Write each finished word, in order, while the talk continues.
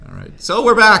So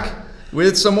we're back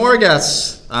with some more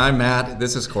guests. I'm Matt.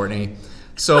 This is Courtney.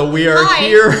 So we are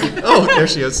here. Oh, there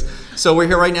she is. So we're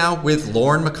here right now with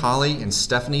Lauren McCauley and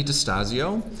Stephanie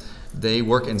DeStasio. They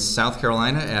work in South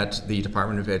Carolina at the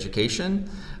Department of Education.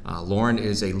 Lauren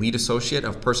is a lead associate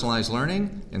of personalized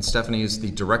learning, and Stephanie is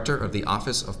the director of the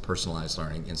Office of Personalized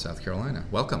Learning in South Carolina.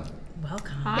 Welcome.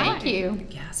 Welcome. Thank you.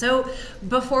 Yeah. So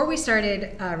before we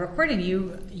started recording,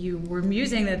 you were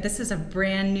musing that this is a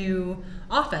brand new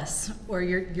office, or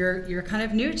you're kind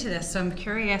of new to this. So I'm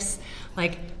curious,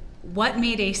 like, what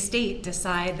made a state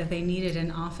decide that they needed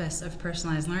an Office of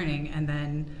Personalized Learning, and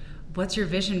then what's your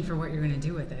vision for what you're going to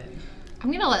do with it? I'm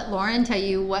going to let Lauren tell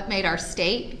you what made our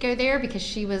state go there, because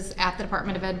she was at the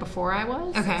Department of Ed before I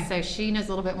was. Okay. So she knows a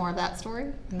little bit more of that story,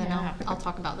 and then I'll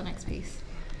talk about the next piece.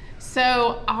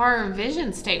 So our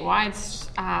vision statewide,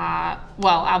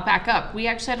 I'll back up. We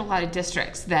actually had a lot of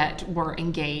districts that were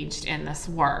engaged in this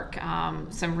work.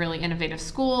 Some really innovative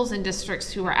schools and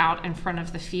districts who were out in front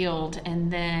of the field.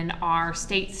 And then our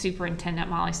state superintendent,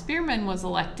 Molly Spearman, was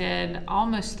elected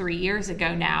almost 3 years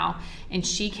ago now. And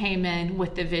she came in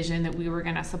with the vision that we were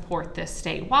going to support this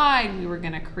statewide. We were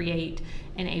going to create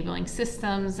enabling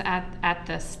systems at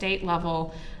the state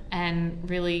level and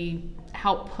really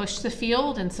help push the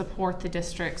field and support the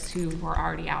districts who were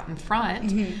already out in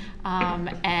front,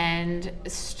 and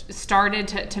started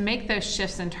to make those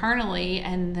shifts internally.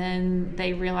 And then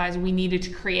they realized we needed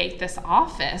to create this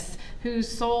office whose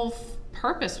sole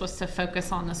purpose was to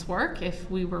focus on this work if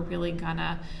we were really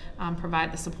gonna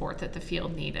provide the support that the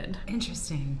field needed.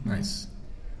 Interesting. Nice.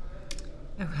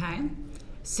 Okay.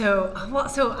 So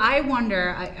I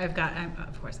wonder,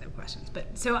 of course I have questions,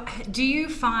 but so do you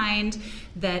find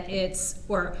that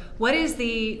what is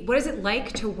it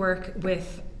like to work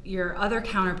with your other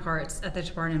counterparts at the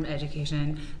Department of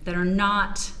Education that are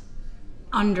not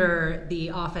under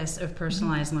the Office of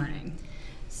Personalized Learning?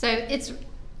 So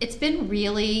it's been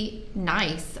really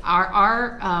nice.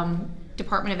 Our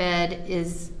Department of Ed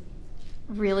is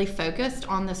really focused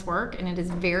on this work, and it is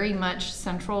very much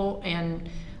central and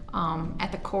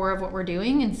at the core of what we're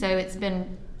doing. And so it's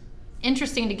been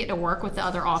interesting to get to work with the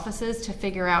other offices to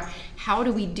figure out how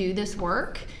do we do this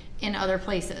work in other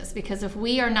places, because if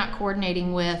we are not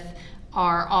coordinating with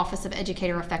our Office of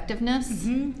Educator Effectiveness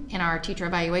in our teacher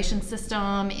evaluation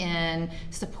system, in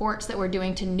supports that we're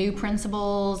doing to new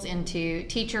principals and to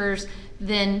teachers,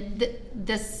 then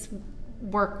this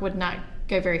work would not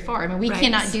go very far. I mean, we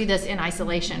cannot do this in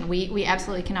isolation. We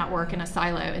absolutely cannot work in a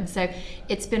silo. And so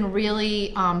it's been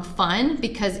really fun,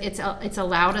 because it's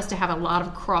allowed us to have a lot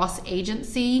of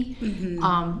cross-agency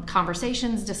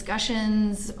conversations,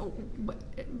 discussions,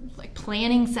 like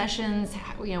planning sessions.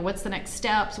 What's the next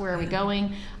steps? Where are we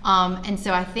going? And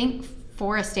so I think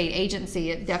for a state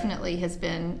agency, it definitely has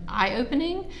been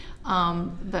eye-opening.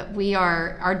 But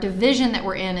our division that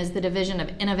we're in is the Division of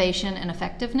Innovation and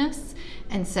Effectiveness.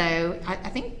 And so I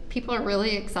think people are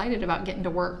really excited about getting to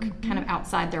work kind of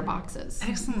outside their boxes.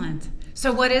 Excellent.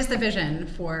 So what is the vision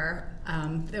for,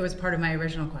 it was part of my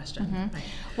original question. Right.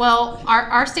 Well,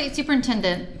 our state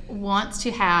superintendent wants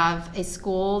to have a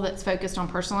school that's focused on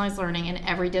personalized learning in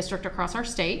every district across our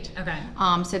state. Okay.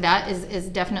 So that is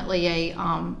definitely a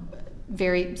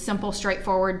very simple,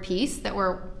 straightforward piece that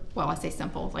I say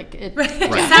simple, like it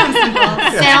sounds simple.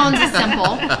 Sounds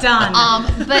simple.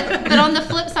 Done. But on the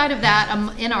flip side of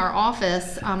that, in our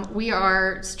office, we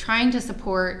are trying to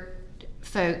support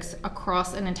folks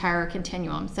across an entire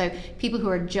continuum. So people who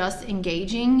are just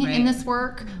engaging in this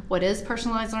work, what is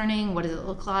personalized learning? What does it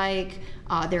look like?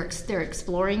 They're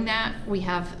exploring that. We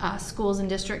have schools and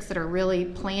districts that are really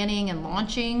planning and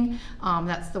launching.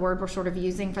 That's the word we're sort of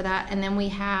using for that. And then we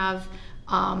have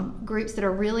groups that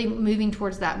are really moving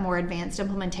towards that more advanced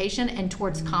implementation and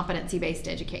towards competency-based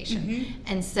education.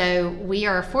 And so we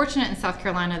are fortunate in South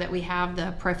Carolina that we have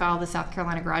the Profile of the South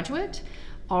Carolina Graduate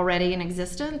already in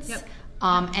existence. Yep.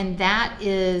 And that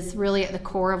is really at the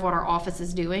core of what our office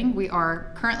is doing. We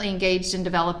are currently engaged in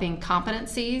developing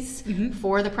competencies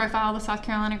for the Profile of the South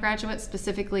Carolina Graduate,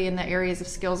 specifically in the areas of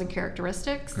skills and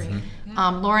characteristics.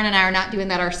 Lauren and I are not doing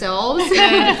that ourselves.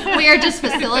 We are just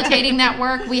facilitating that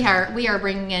work. We are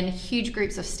bringing in huge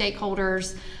groups of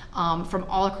stakeholders from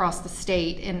all across the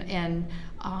state, and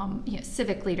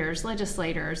civic leaders,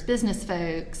 legislators, business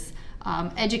folks,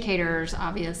 educators,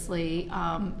 obviously,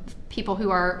 people who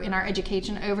are in our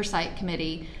education oversight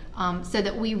committee, so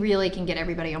that we really can get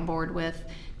everybody on board with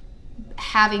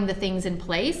having the things in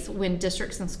place when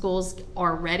districts and schools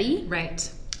are ready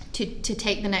to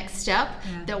take the next step,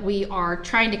 that we are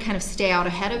trying to kind of stay out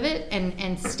ahead of it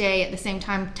and stay at the same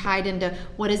time tied into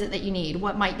what is it that you need,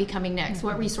 what might be coming next,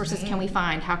 what resources can we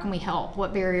find, how can we help,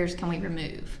 what barriers can we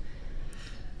remove.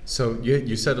 So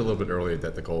you said a little bit earlier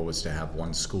that the goal was to have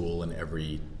one school in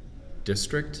every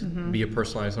district be a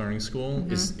personalized learning school.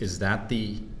 Is that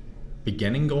the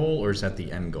beginning goal or is that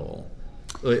the end goal?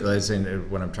 As in,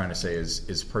 what I'm trying to say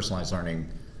is personalized learning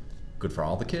good for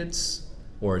all the kids?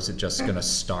 Or is it just going to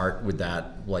start with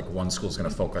that, like one school's going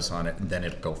to focus on it and then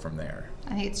it'll go from there?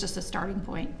 I think it's just a starting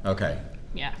point. Okay.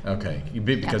 Yeah. Okay.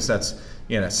 Because that's,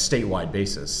 a statewide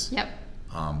basis. Yep.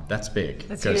 That's big.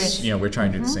 That's Because, huge. we're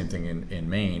trying to do the same thing in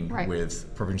Maine Right.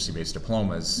 with proficiency-based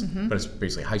diplomas, but it's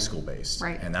basically high school-based.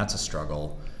 Right. And that's a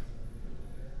struggle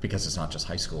because it's not just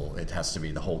high school. It has to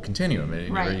be the whole continuum.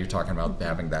 And Right. you're talking about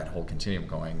having that whole continuum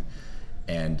going.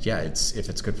 And yeah, if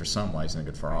it's good for some, why isn't it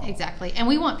good for all? Exactly. And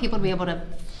we want people to be able to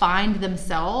find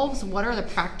themselves what are the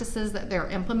practices that they're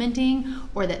implementing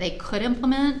or that they could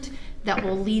implement that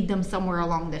will lead them somewhere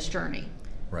along this journey.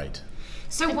 Right.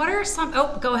 So what are some?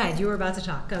 Oh, go ahead. You were about to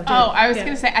talk. Go. do Oh, it. I was Yeah.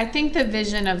 going to say, I think the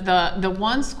vision of the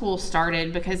one school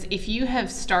started because if you have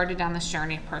started down this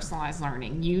journey of personalized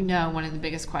learning, one of the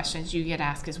biggest questions you get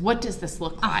asked is, what does this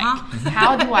look like?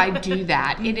 How do I do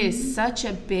that? It is such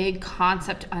a big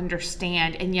concept to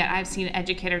understand, and yet I've seen an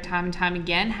educator time and time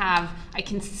again I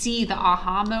can see the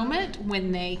aha moment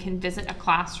when they can visit a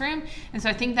classroom. And so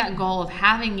I think that goal of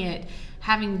having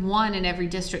one in every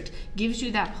district gives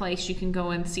you that place you can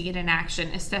go and see it in action.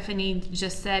 As Stephanie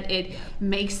just said, it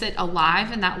makes it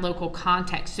alive in that local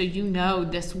context. So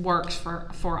this works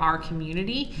for our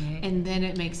community, and then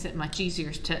it makes it much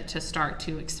easier to start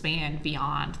to expand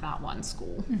beyond that one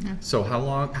school. So how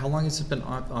long has it been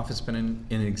office been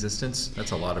in existence?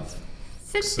 That's a lot of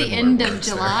Since the similar end of words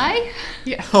there. July.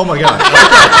 Oh my God.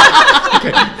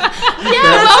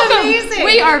 Yeah, welcome. amazing.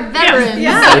 We are veterans.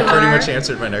 Yeah. You pretty much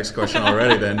answered my next question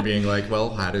already then, being like, well,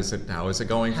 how is it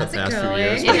going for the past few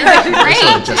years? It is great. So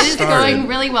it It just is started. going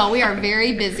really well. We are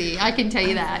very busy. I can tell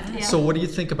you that. Yeah. So what do you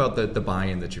think about the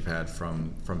buy-in that you've had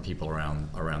from people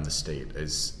around the state?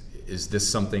 Is this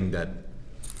something that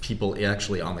people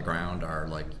actually on the ground are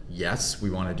like, yes, we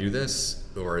want to do this?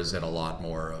 Or is it a lot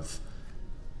more of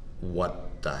what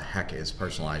the heck is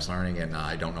personalized learning and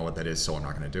I don't know what that is, so I'm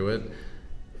not going to do it?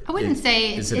 I wouldn't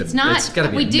say is it's it not. it's gotta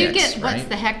be We a do mix, get what's right?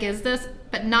 the heck is this,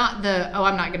 but not the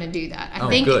I'm not going to do that. I Oh,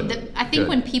 think good. Good.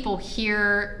 when people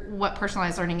hear what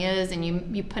personalized learning is and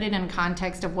you put it in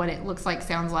context of what it looks like,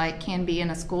 sounds like, can be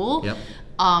in a school, Yep.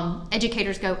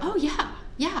 Educators go, oh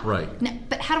yeah, Right. No,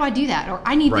 but how do I do that? Or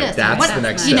I need Right, this. that's What- the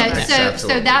next you step. know, Yes, so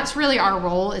absolutely. that's really our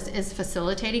role is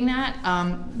facilitating that.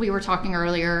 We were talking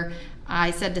earlier.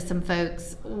 I said to some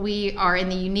folks, we are in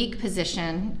the unique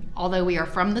position, although we are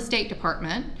from the State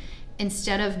Department,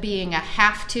 instead of being a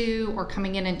have to or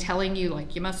coming in and telling you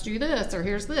like you must do this or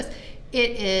here's this,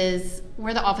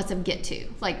 we're the office of get to.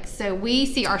 Like, so we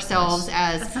see ourselves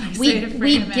as That's a nice we way to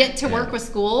frame it. get to work Yeah. with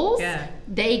schools. Yeah.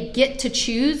 They get to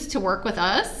choose to work with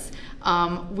us.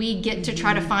 We get to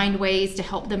try to find ways to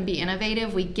help them be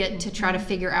innovative. We get to try to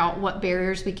figure out what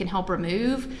barriers we can help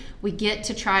remove. We get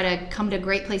to try to come to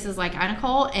great places like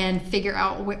INACOL and figure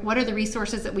out what are the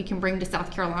resources that we can bring to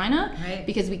South Carolina. Right.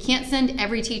 Because we can't send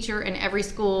every teacher in every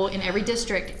school in every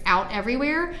district out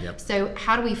everywhere. Yep. So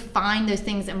how do we find those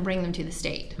things and bring them to the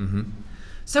state?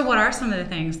 So what are some of the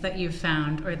things that you've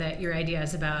found or that your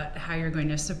ideas about how you're going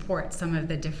to support some of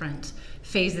the different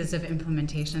phases of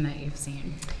implementation that you've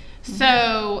seen?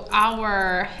 So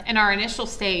in our initial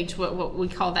stage, what we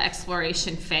call the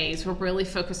exploration phase, we're really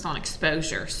focused on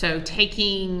exposure. So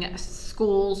taking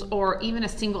schools or even a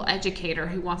single educator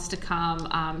who wants to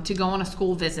come to go on a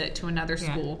school visit to another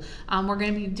school. We're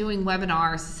going to be doing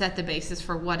webinars to set the basis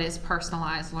for what is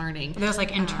personalized learning. Are those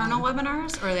like internal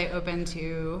webinars or are they open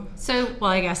to, So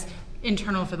well, I guess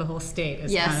internal for the whole state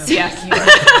is Yes. kind of, Yes. you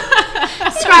know,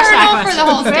 scratch internal that for the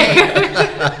whole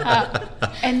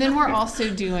state. And then we're also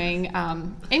doing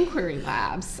inquiry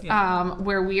labs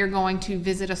where we are going to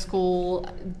visit a school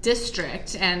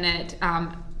district and at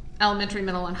elementary,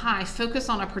 middle, and high focus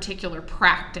on a particular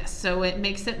practice. So it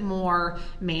makes it more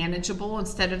manageable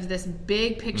instead of this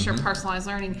big picture personalized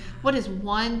learning. What is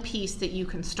one piece that you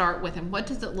can start with and what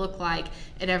does it look like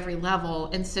at every level?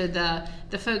 And so the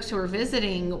folks who are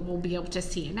visiting will be able to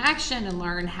see in action and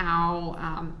learn how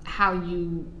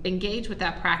you engage with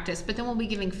that practice. But then we'll be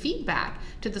giving feedback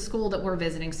to the school that we're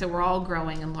visiting. So we're all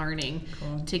growing and learning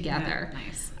together. Yeah,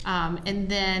 nice. And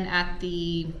then at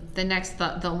the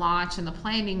launch and the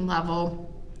planning level,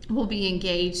 we'll be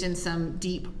engaged in some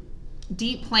deep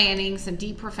deep planning, some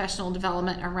deep professional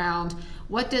development around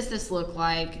what does this look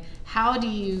like? How do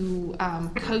you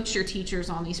coach your teachers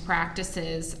on these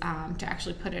practices to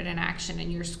actually put it in action in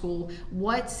your school?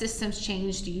 What systems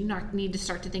change do you not need to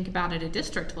start to think about at a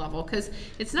district level? Because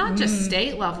it's not just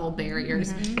state level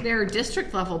barriers. There are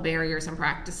district level barriers and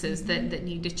practices that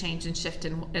need to change and shift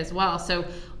as well. So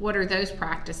what are those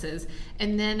practices?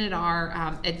 And then at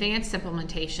our advanced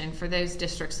implementation for those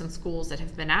districts and schools that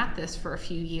have been at this for a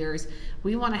few years,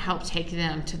 we want to help take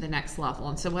them to the next level.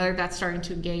 And so whether that's starting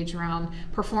to engage around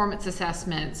performance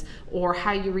assessments or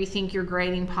how you rethink your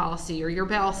grading policy or your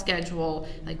bell schedule,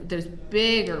 like those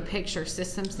bigger picture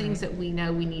systems things that we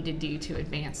know we need to do to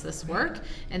advance this work.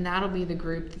 And that'll be the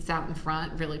group that's out in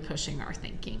front really pushing our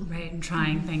thinking. Right, and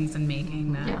trying things and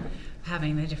making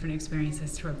having the different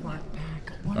experiences to report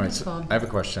back. Wonderful. All right, so I have a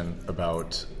question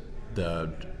about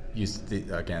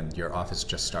again, your office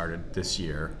just started this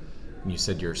year. And you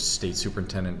said your state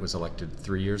superintendent was elected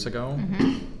 3 years ago,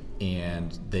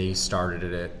 and they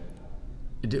started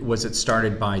it. Was it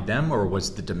started by them, or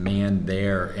was the demand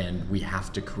there and we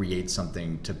have to create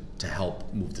something to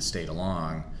help move the state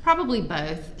along? Probably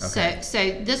both. Okay.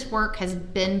 So this work has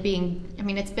been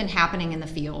it's been happening in the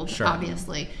field, Sure.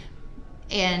 obviously.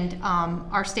 And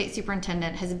our state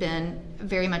superintendent has been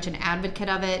very much an advocate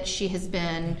of it. She has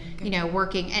been,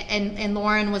 working, and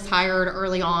Lauren was hired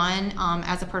early on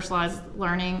as a personalized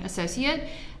learning associate.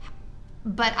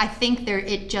 But I think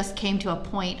it just came to a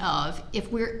point of, if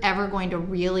we're ever going to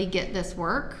really get this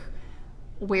work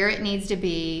where it needs to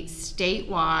be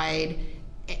statewide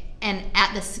and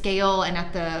at the scale and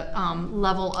at the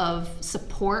level of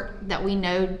support that we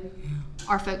know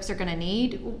our folks are going to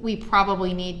need, we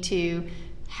probably need to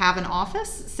have an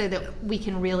office so that we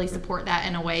can really support that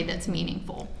in a way that's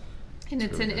meaningful. And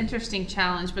it's an interesting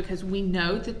challenge because we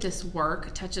know that this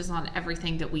work touches on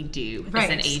everything that we do as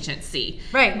an agency.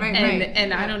 Right.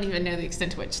 And I don't even know the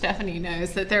extent to which Stephanie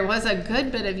knows that there was a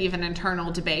good bit of even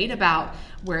internal debate about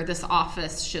where this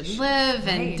office should live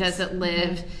and does it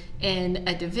live in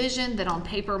a division that on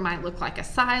paper might look like a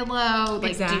silo.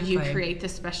 Like, did you create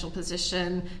this special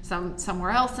position somewhere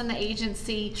else in the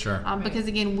agency? Sure. Because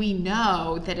again, we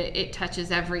know that it touches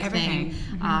everything.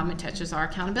 It touches our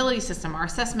accountability system, our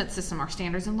assessment system, our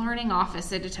standards and learning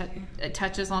office. It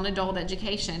touches on adult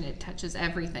education. It touches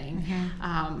everything.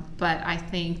 But I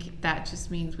think that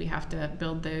just means we have to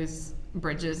build those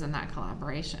bridges and that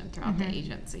collaboration throughout the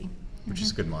agency. Which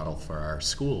is a good model for our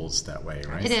schools that way,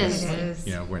 right? It is.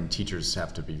 When teachers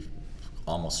have to be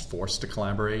almost forced to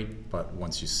collaborate, but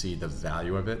once you see the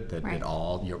value of it, that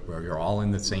you're all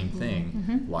in the same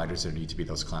thing, why does there need to be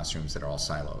those classrooms that are all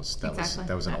silos? That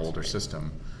was an older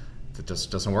system that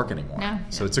just doesn't work anymore. No.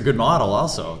 So it's a good model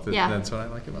also. That's what I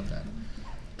like about that.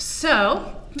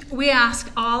 So we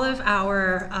ask all of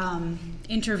our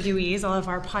interviewees, all of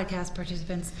our podcast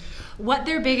participants, what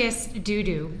their biggest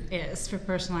doo-doo is for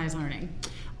personalized learning.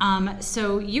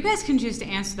 So you guys can choose to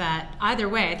answer that either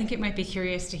way. I think it might be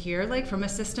curious to hear, like, from a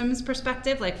systems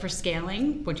perspective, like for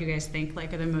scaling, what you guys think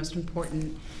like are the most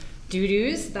important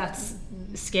doo-doos. That's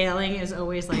scaling is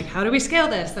always like, how do we scale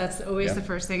this? That's always the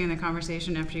first thing in the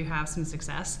conversation after you have some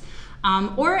success.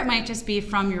 Or it might just be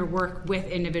from your work with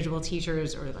individual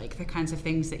teachers, or like the kinds of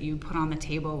things that you put on the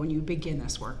table when you begin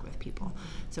this work with people.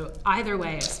 So either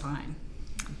way is fine.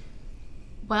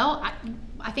 Well,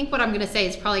 I think what I'm going to say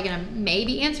is probably going to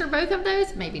maybe answer both of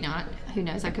those. Maybe not. Who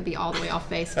knows? I could be all the way off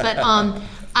base. But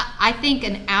I think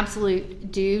an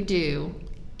absolute do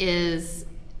is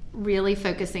really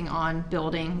focusing on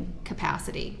building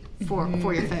capacity for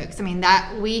your folks. I mean,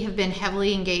 that we have been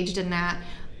heavily engaged in that,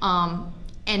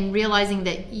 and realizing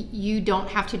that you don't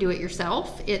have to do it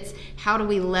yourself. It's how do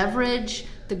we leverage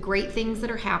the great things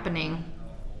that are happening,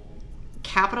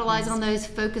 capitalize on those,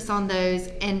 focus on those,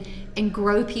 and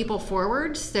grow people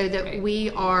forward so that we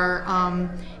are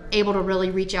able to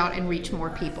really reach out and reach more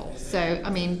people. So, I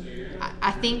mean,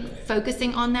 I think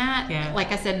focusing on that,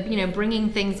 like I said, bringing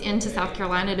things into South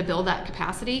Carolina to build that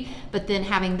capacity, but then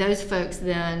having those folks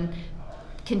then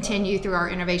continue through our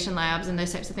innovation labs and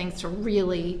those types of things to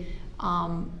really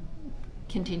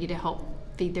continue to help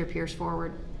feed their peers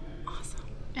forward.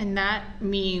 And that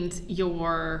means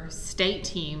your state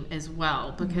team as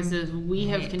well, because as we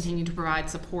have continued to provide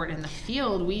support in the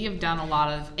field, we have done a lot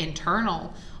of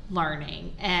internal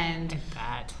learning. And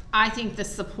I think the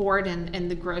support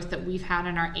and the growth that we've had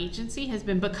in our agency has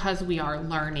been because we are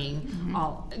learning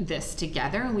all this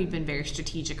together, and we've been very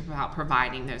strategic about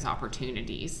providing those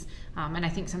opportunities. And I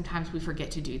think sometimes we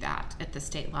forget to do that at the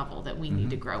state level, that we need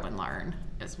to grow and learn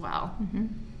as well.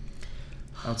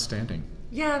 Outstanding.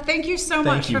 Yeah, thank you so Thank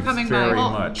much you for coming very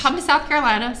by. much. Come to South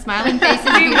Carolina, smiling faces,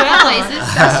 We beautiful will.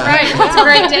 places. That's right. It's a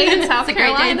great day in South It's a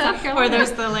great day in Carolina. South Or Carolina.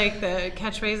 there's the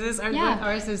catchphrases.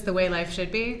 Ours is the way life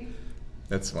should be.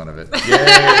 That's one of it. Yay! It's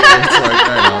like,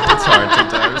 I know, it's hard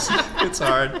sometimes. It's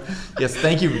hard. Yes,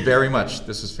 thank you very much.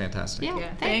 This was fantastic. Yeah,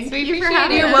 Yeah, thanks. thank We you for appreciate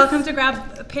having it. You're us. welcome to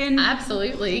grab a pin.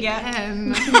 Absolutely.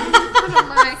 Yeah. Oh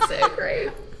my, so great.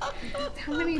 How many